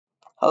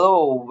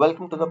Hello,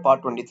 welcome to the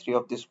part 23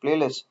 of this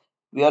playlist.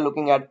 We are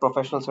looking at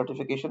professional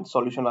certification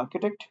solution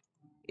architect.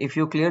 If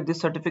you clear this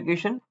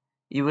certification,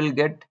 you will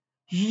get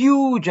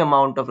huge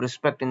amount of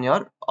respect in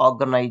your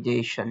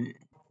organization.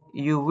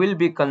 You will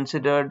be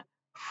considered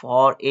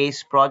for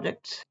ACE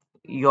projects.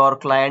 Your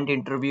client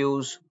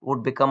interviews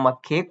would become a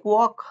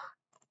cakewalk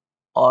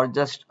or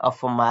just a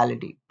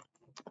formality.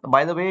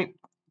 By the way,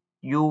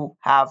 you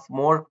have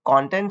more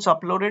contents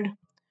uploaded,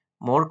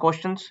 more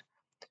questions.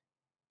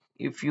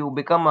 If you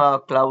become a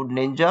cloud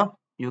ninja,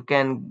 you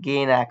can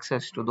gain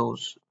access to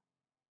those.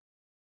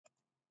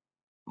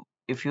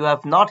 If you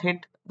have not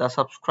hit the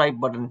subscribe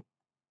button,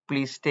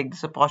 please take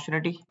this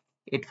opportunity.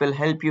 It will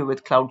help you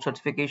with cloud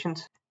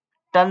certifications.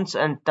 Tons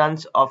and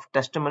tons of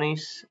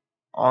testimonies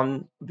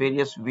on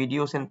various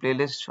videos and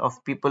playlists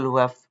of people who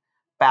have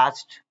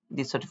passed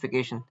the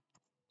certification.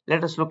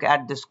 Let us look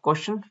at this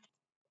question.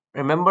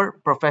 Remember,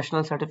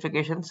 professional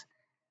certifications,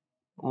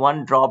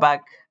 one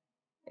drawback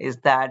is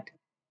that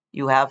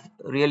you have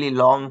really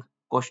long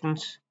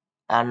questions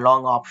and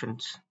long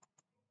options.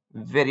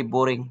 Very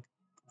boring.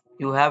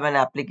 You have an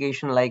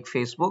application like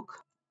Facebook,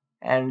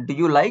 and do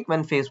you like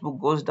when Facebook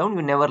goes down?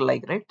 You never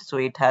like, right? So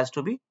it has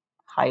to be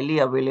highly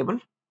available.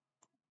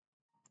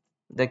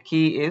 The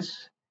key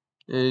is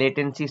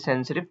latency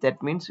sensitive.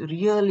 That means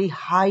really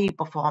high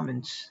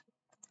performance.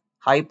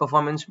 High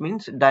performance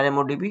means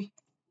DynamoDB.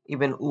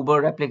 Even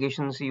Uber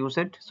applications use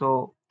it.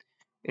 So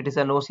it is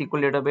a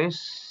NoSQL database.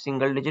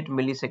 Single digit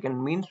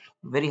millisecond means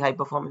very high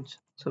performance.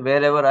 So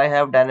wherever I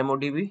have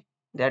DynamoDB,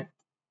 that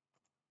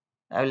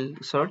I will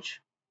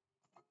search.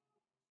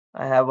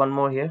 I have one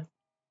more here.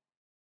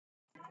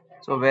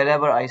 So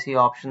wherever I see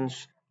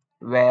options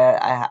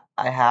where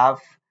I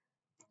have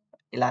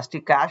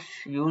Elastic Cache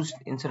used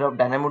instead of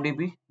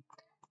DynamoDB,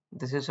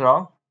 this is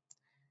wrong,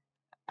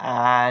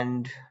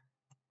 and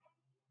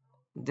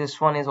this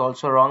one is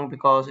also wrong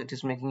because it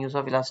is making use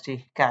of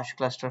Elastic Cache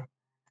cluster.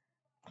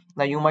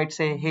 Now you might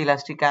say, hey,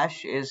 Elastic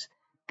Cache is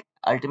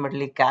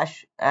ultimately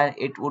cache and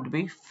it would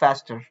be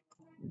faster.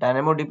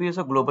 DynamoDB is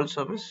a global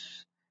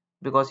service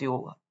because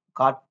you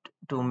got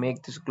to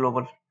make this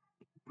global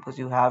because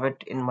you have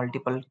it in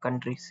multiple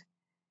countries.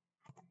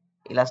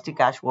 Elastic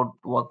Cache would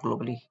work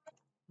globally.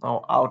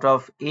 Now out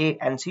of A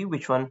and C,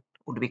 which one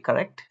would be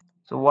correct?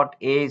 So what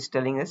A is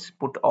telling us,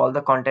 put all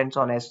the contents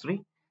on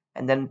S3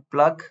 and then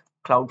plug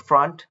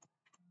CloudFront,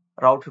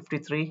 Route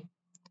 53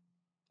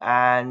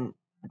 and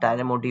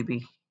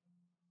DynamoDB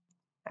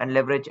and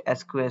leverage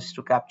SQS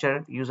to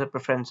capture user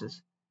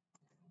preferences.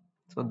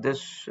 So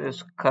this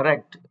is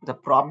correct. The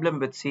problem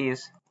with C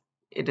is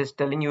it is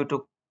telling you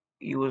to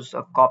use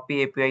a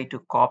copy API to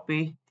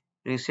copy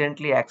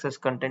recently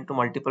accessed content to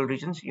multiple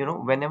regions.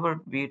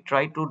 Whenever we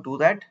try to do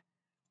that,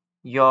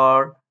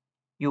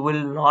 you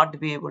will not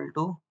be able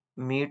to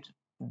meet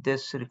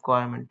this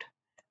requirement,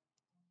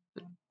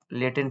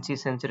 latency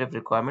sensitive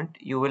requirement.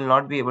 You will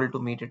not be able to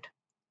meet it.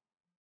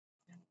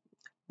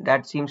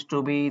 That seems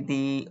to be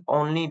the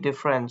only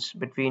difference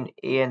between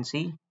A and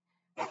C.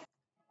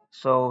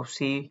 So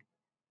C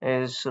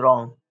is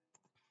wrong.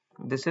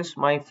 This is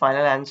my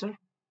final answer.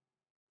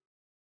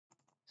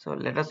 So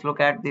let us look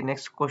at the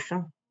next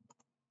question.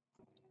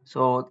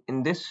 So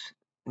in this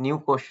new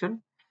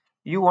question,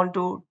 you want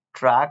to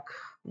track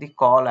the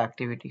call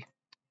activity.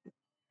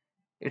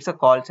 It's a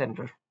call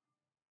center.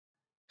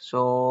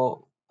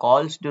 So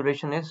calls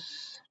duration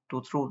is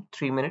 2 through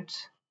 3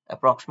 minutes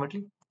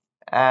approximately,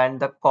 and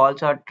the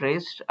calls are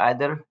traced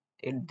either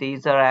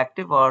these are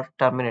active or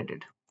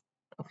terminated.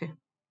 Okay,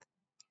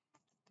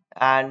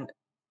 and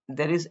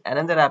there is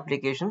another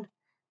application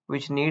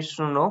which needs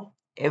to know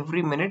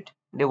every minute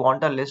they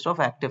want a list of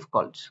active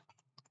calls.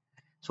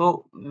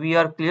 So we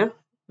are clear,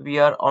 we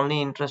are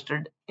only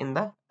interested in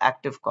the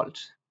active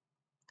calls.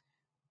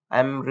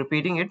 I'm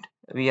repeating it,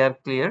 we are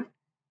clear,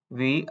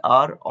 we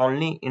are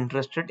only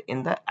interested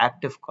in the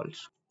active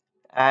calls.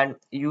 And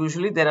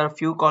usually there are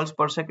few calls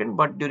per second,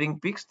 but during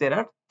peaks there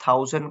are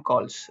 1,000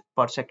 calls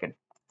per second.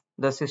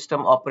 The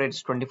system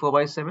operates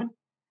 24/7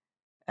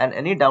 and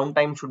any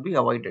downtime should be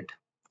avoided.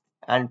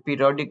 And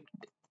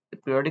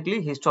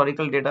periodically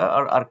historical data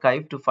are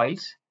archived to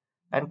files,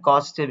 and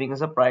cost saving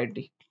is a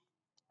priority.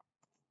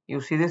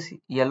 You see this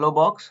yellow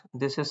box,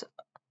 this is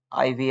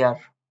IVR.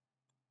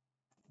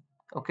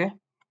 Okay,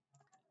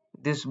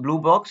 this blue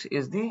box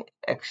is the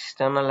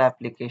external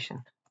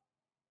application,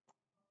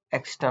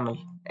 external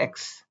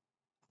X.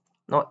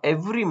 Now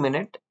every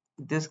minute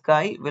this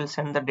guy will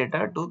send the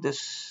data to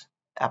this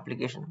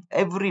application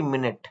every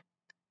minute.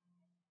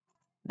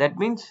 That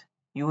means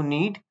you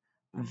need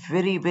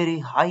very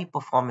high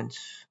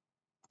performance.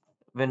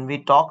 When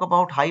we talk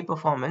about high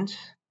performance,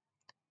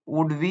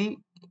 would we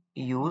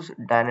use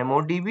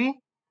DynamoDB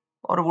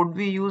or would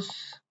we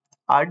use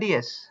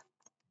RDS?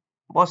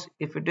 Boss,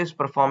 if it is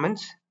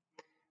performance,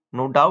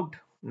 no doubt,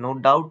 no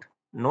doubt,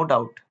 no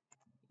doubt,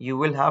 you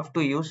will have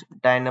to use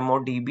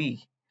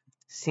DynamoDB.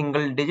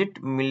 Single digit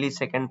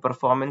millisecond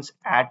performance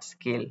at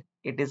scale.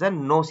 It is a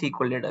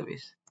NoSQL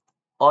database.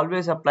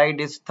 Always apply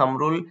this thumb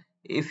rule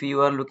if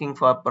you are looking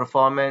for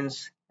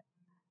performance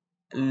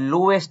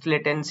lowest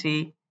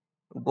latency,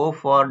 go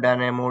for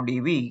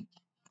DynamoDB.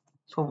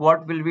 So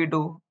what will we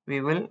do?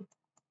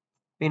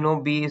 We know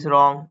B is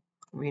wrong,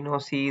 we know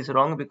C is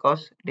wrong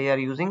because they are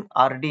using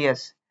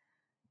RDS.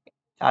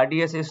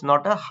 RDS is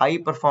not a high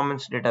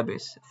performance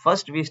database.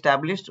 First, we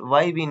established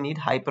why we need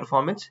high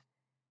performance.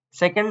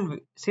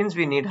 Second, since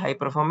we need high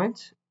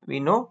performance, we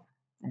know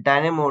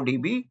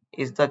DynamoDB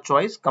is the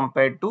choice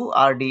compared to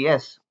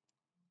RDS.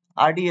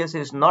 RDS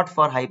is not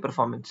for high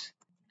performance.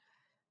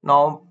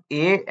 Now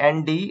A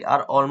and D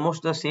are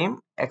almost the same,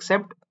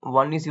 except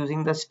one is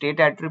using the state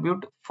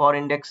attribute for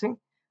indexing,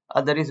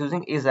 other is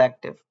using is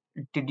active.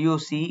 Did you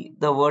see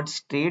the word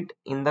state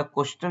in the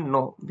question?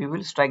 No, we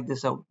will strike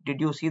this out. Did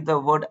you see the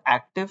word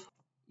active?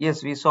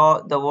 Yes, we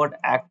saw the word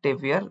active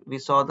here. We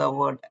saw the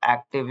word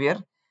active here.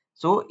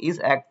 So is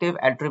active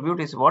attribute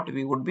is what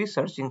we would be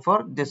searching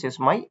for. This is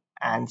my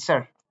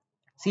answer.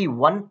 See,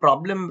 one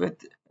problem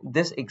with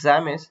this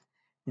exam is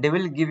they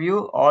will give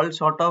you all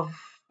sort of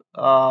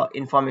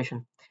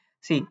information.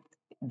 See,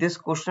 this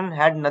question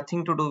had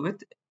nothing to do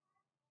with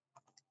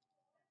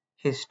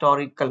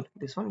historical.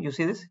 This one, you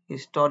see this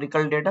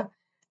historical data,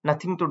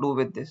 nothing to do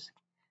with this.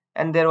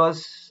 And there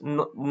was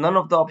none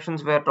of the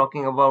options were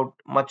talking about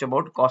much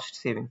about cost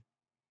saving.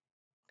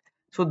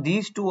 So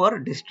these two are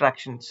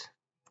distractions.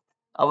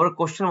 Our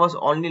question was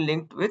only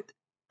linked with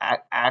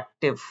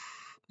active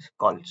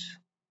calls.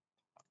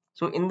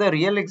 So in the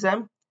real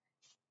exam,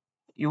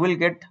 you will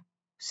get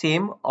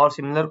same or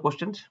similar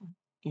questions.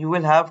 You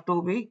will have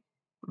to be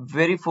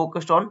very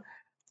focused on,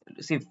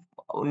 see,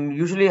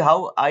 usually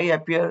how I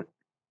appear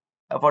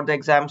for the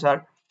exams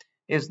are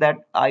is that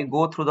I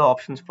go through the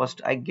options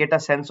first. I get a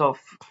sense of,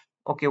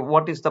 okay,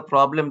 what is the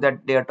problem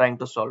that they are trying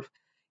to solve.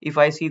 If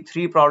I see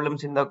three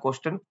problems in the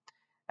question,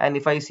 and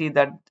if I see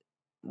that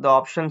the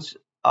options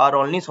are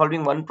only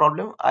solving one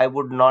problem, I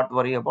would not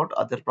worry about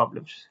other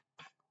problems.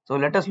 So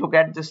let us look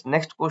at this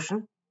next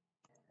question.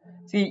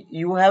 See,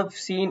 you have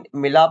seen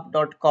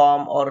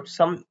Milap.com or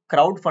some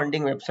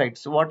crowdfunding websites.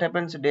 So what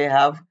happens? They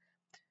have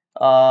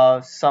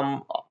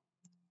some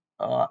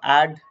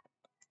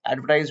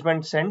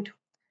advertisement sent,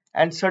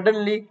 and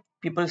suddenly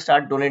people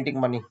start donating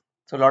money.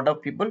 So a lot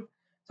of people.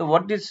 So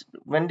what is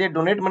when they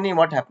donate money?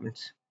 What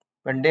happens?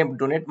 When they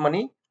donate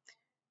money,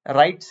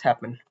 rights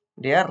happen.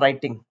 They are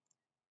writing.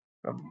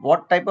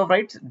 What type of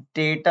rights?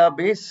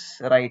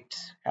 Database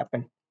rights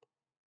happen.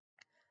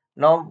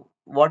 Now,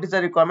 what is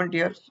the requirement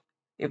here?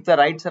 If the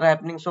writes are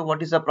happening, so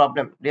what is the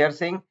problem? They are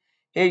saying,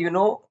 hey,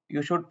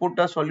 you should put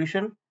a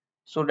solution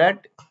so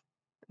that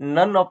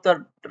none of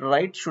the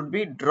writes should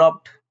be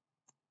dropped.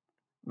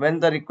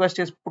 When the request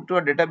is put to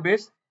a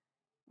database,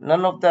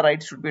 none of the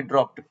writes should be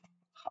dropped.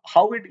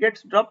 How it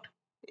gets dropped?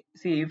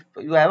 See, if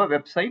you have a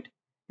website,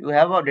 you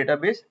have a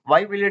database,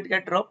 why will it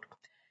get dropped?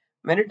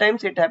 Many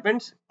times it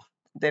happens,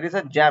 there is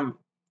a jam.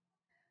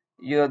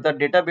 The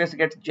database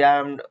gets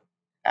jammed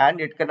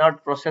and it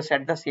cannot process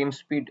at the same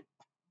speed.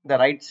 The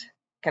writes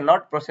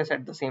cannot process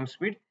at the same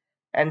speed,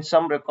 and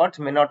some records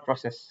may not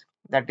process.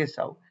 That is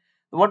how.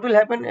 What will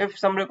happen if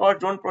some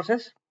records don't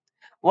process?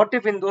 What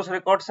if in those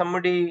records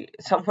someone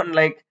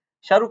like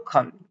Shah Rukh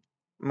Khan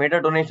made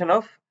a donation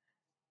of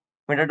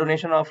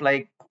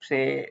like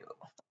say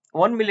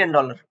 $1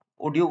 million?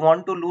 Would you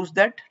want to lose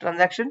that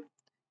transaction?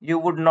 You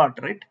would not,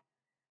 right?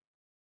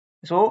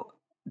 So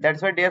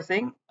that's why they are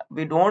saying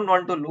we don't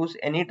want to lose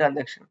any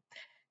transaction.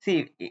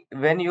 See,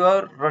 when you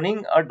are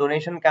running a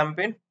donation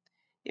campaign,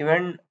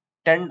 even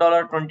 $10,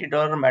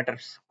 $20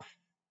 matters.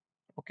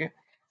 Okay.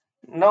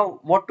 Now,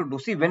 what to do?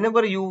 See,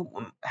 whenever you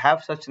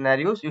have such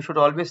scenarios, you should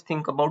always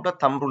think about a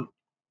thumb rule.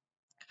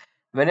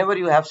 Whenever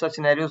you have such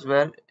scenarios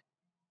where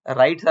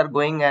writes are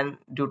going and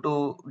due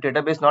to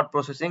database not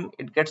processing,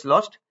 it gets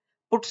lost,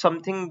 put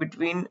something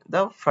between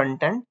the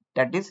front end,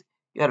 that is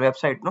your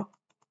website. No,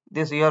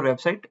 this is your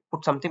website.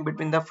 Put something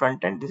between the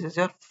front end. This is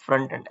your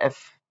front end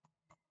F,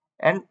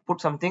 and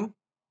put something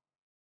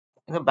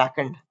in the back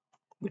end.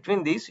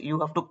 Between these, you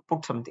have to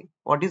put something.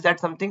 What is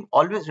that something?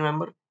 Always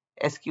remember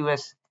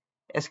SQS.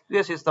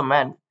 SQS is the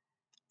man.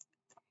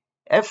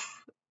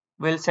 F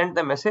will send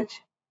the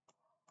message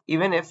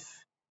even if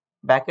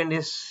backend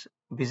is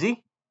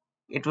busy.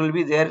 It will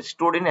be there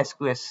stored in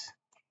SQS.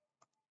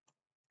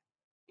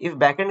 If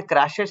backend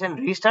crashes and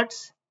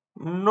restarts,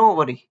 no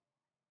worry,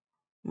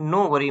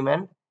 no worry,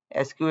 man.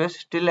 SQS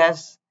still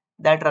has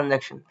that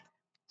transaction.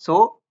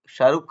 So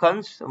Shah Rukh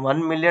Khan's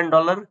 $1 million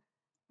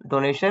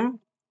donation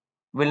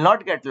will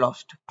not get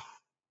lost.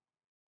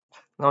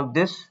 Now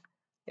this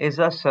is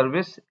a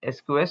service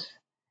SQS,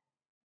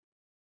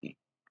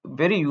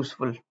 very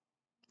useful.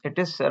 It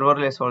is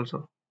serverless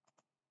also.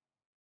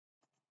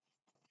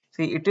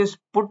 See, it is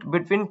put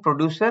between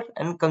producer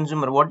and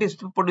consumer. What is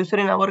the producer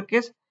in our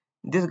case?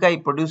 This guy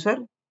producer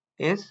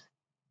is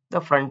the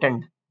front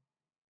end.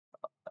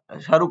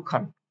 Shah Rukh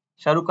Khan.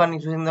 Shah Rukh Khan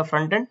is using the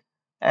front end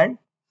and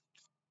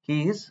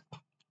he is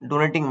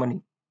donating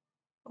money.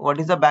 What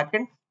is the back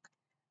end?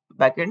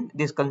 Back end,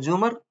 this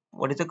consumer.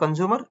 What is the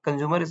consumer?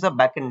 Consumer is the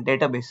back end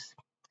database.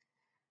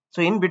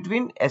 So in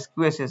between,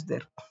 SQS is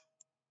there.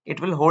 It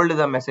will hold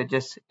the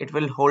messages, it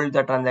will hold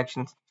the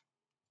transactions.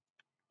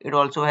 It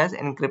also has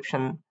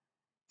encryption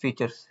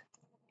features.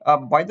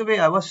 By the way,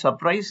 I was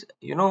surprised,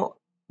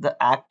 the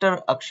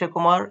actor Akshay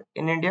Kumar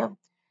in India,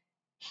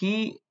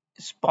 he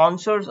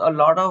sponsors a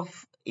lot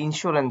of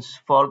insurance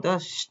for the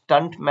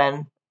stunt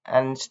man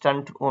and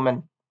stunt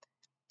woman.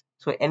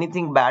 So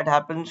anything bad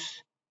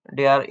happens,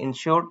 they are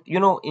insured.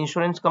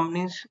 Insurance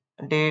companies,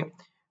 they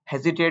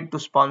hesitate to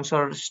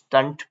sponsor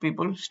stunt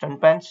people,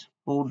 stunt pants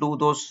who do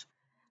those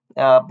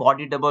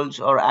body doubles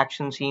or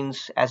action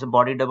scenes as a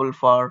body double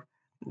for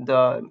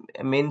the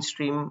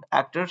mainstream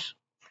actors.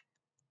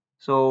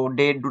 So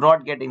they do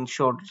not get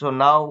insured. So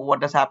now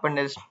what has happened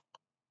is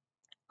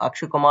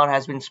Akshay Kumar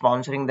has been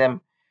sponsoring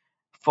them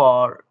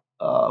for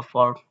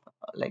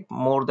like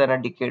more than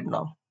a decade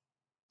now.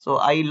 So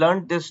I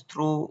learned this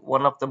through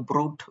one of the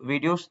Brute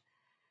videos.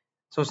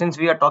 So since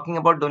we are talking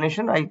about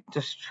donation, I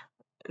just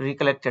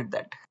recollected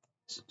that.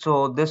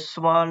 So this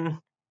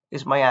one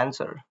is my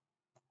answer.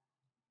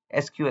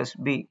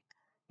 SQSB.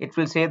 It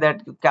will say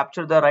that you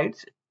capture the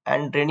writes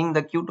and draining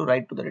the queue to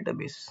write to the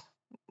database.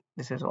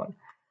 This is one.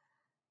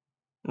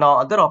 Now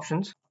other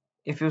options,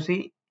 if you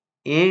see,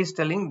 A is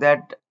telling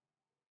that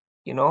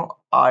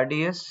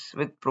RDS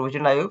with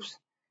provision IOPS,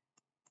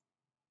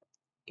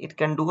 it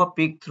can do a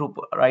peak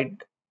throughput, right?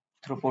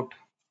 Throughput.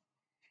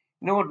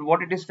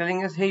 What it is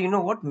telling us, hey,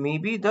 what,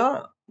 maybe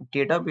the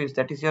database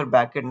that is your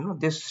backend,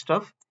 this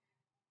stuff,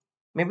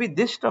 maybe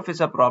this stuff is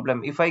a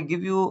problem. If I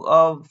give you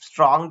a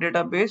strong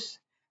database,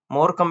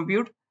 more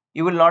compute,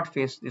 you will not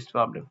face this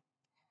problem.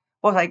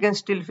 But I can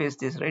still face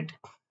this, right?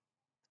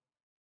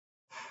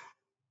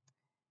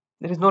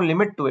 There is no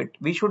limit to it.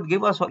 We should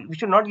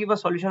not give a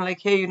solution like,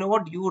 hey,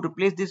 what, you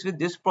replace this with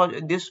this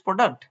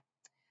product.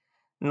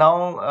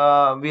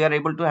 Now we are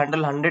able to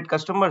handle 100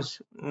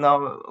 customers.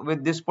 Now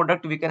with this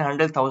product we can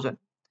handle 1,000.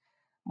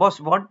 Boss,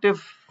 what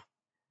if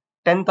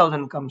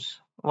 10,000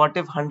 comes? What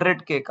if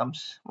 100K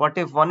comes? What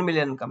if 1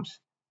 million comes?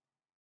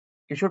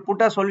 You should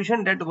put a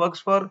solution that works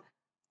for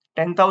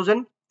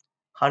 10,000,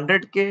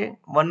 100K,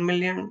 1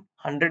 million,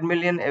 100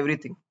 million,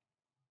 everything.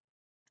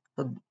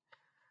 So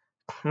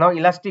now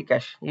Elastic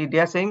Cache, they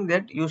are saying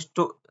that you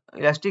store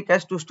Elastic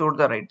Cache to store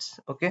the writes.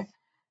 Okay,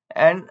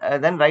 and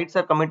then writes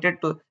are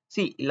committed to,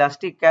 see,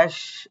 Elastic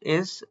Cache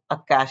is a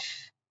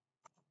cache,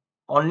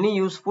 only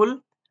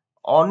useful,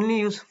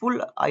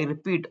 I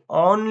repeat,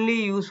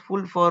 only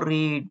useful for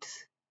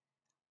reads,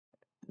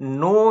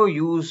 no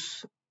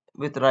use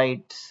with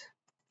writes.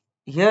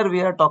 Here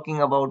we are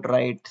talking about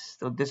writes,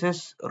 so this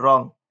is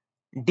wrong.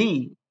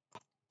 D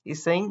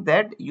is saying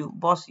that you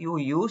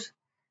use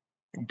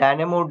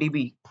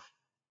DynamoDB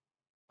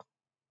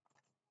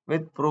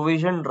with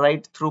provisioned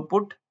write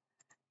throughput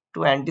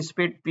to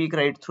anticipate peak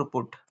write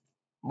throughput.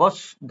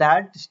 Boss,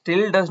 that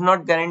still does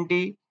not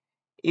guarantee,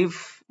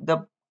 if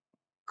the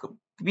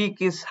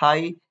peak is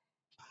high,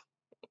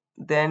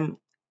 then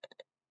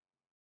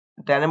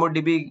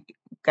DynamoDB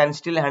can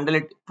still handle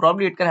it.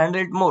 Probably it can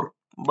handle it more,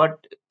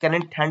 but can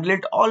it handle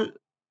it all?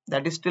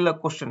 That is still a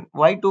question.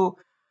 Why to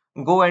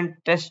go and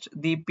test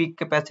the peak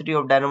capacity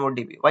of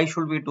DynamoDB? Why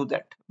should we do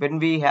that when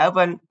we have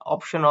an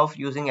option of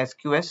using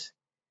SQS?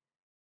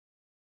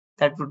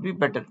 That would be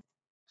better.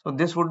 So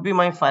this would be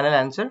my final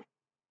answer.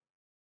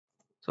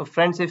 So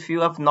friends, if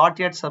you have not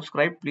yet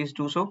subscribed, please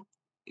do so.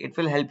 It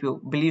will help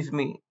you. Believe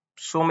me,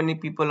 so many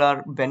people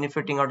are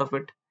benefiting out of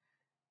it.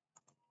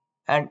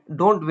 And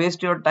don't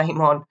waste your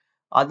time on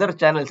other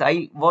channels.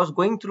 I was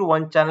going through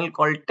one channel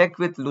called Tech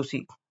with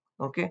Lucy.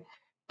 Okay,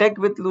 Tech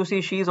with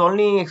Lucy, she is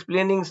only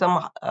explaining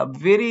some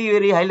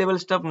very high level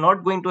stuff,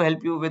 not going to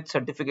help you with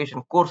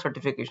certification, core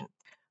certification.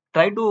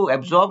 Try to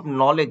absorb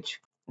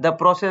knowledge, the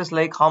process,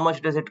 like how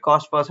much does it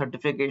cost for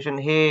certification,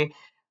 hey,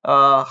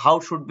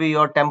 how should be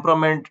your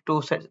temperament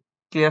to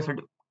clear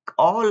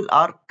all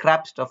are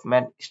crap stuff,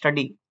 man.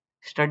 Study,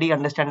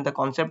 understand the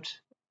concepts,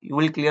 you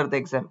will clear the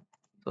exam.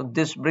 So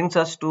this brings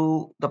us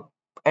to the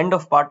end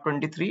of part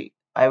 23.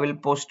 I will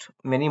post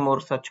many more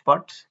such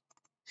parts.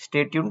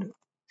 Stay tuned,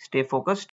 stay focused.